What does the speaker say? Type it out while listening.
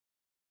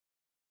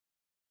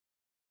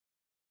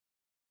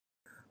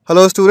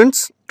Hello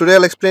students, today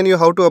I'll explain you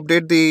how to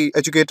update the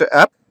eDUCATOR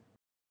app.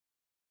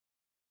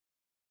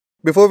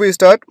 Before we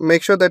start,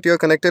 make sure that you are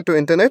connected to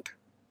internet.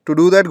 To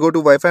do that, go to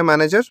Wi-Fi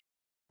manager.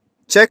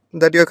 Check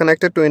that you are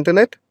connected to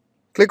internet.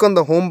 Click on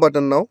the home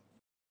button now.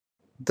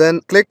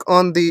 Then click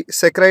on the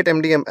SecRite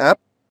MDM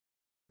app.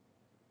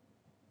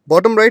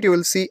 Bottom right you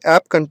will see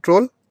app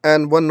control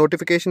and one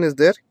notification is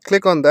there.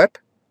 Click on that.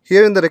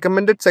 Here in the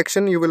recommended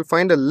section you will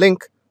find a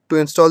link to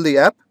install the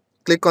app.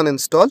 Click on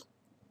install.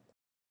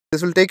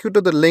 This will take you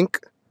to the link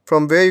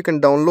from where you can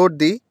download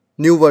the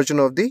new version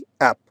of the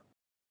app.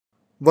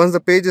 Once the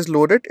page is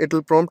loaded, it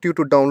will prompt you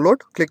to download.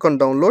 Click on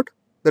download.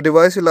 The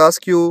device will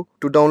ask you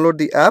to download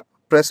the app.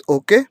 Press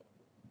OK.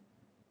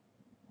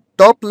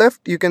 Top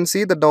left you can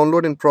see the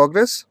download in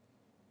progress.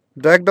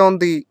 Drag down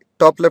the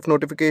top left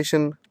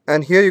notification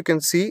and here you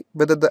can see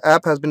whether the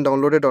app has been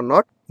downloaded or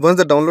not. Once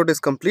the download is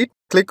complete,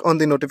 click on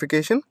the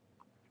notification.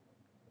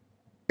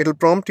 It will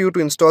prompt you to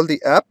install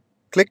the app.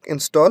 Click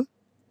install.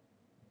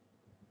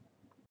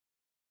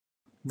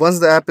 Once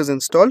the app is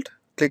installed,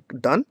 click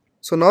done.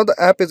 So now the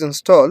app is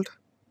installed.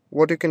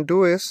 What you can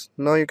do is,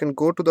 now you can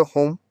go to the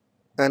home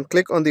and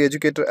click on the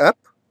eDUCATOR app.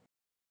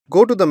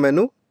 Go to the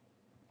menu,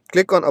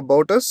 click on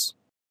About Us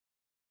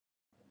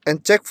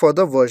and check for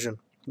the version.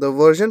 The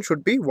version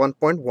should be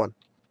 1.1.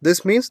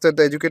 This means that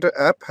the eDUCATOR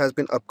app has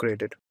been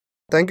upgraded.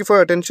 Thank you for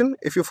your attention.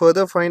 If you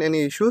further find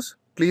any issues,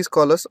 please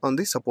call us on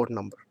the support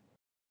number.